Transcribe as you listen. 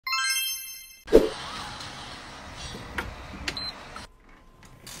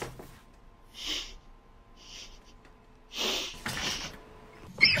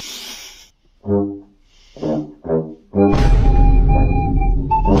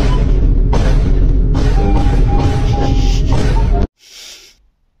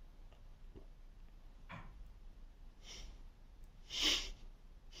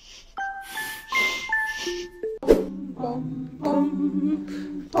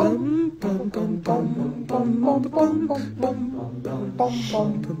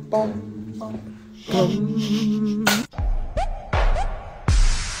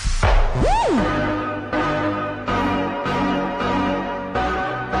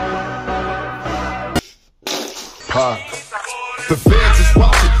The fans is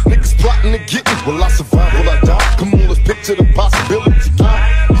watching, niggas plotting to get me. Will I survive? Will I die? Come on, let's picture the possibility. These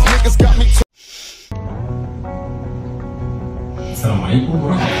niggas got me.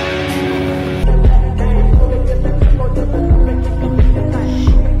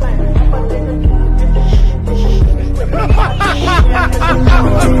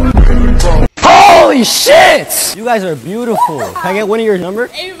 Holy shit! You guys are beautiful. Can I get one of your number?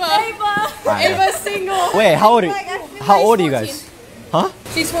 Ava. Ava's single. Wait, how old are you guys? Huh?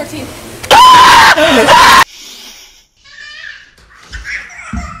 She's 14.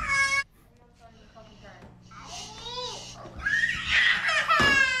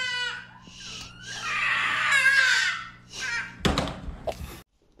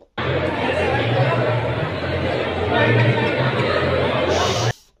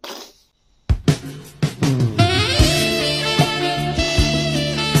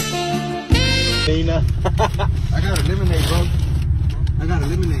 I got a lemonade, bro. I got a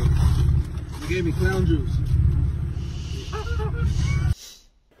lemonade. You gave me clown juice.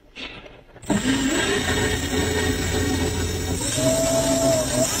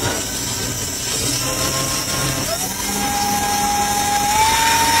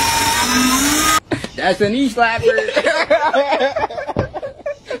 That's a knee slapper.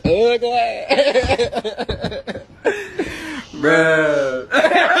 Ugly. Bro.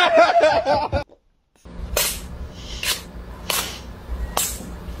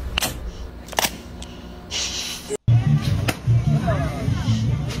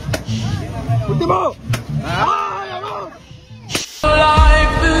 Put them up.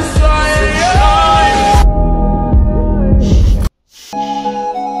 Life is trying.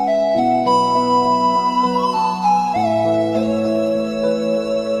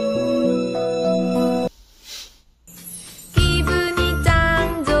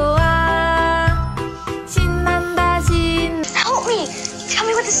 Help me. Tell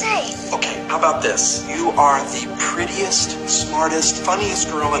me what to say. Okay, how about this? You are the prettiest, smartest, funniest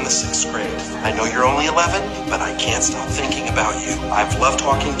girl in the 6th grade. I know you're only 11, but I can't stop thinking about you. I've loved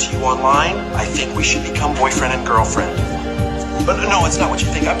talking to you online. I think we should become boyfriend and girlfriend. But no, it's not what you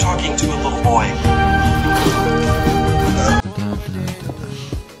think. I'm talking to a little boy.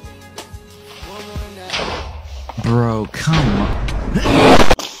 Bro, come on.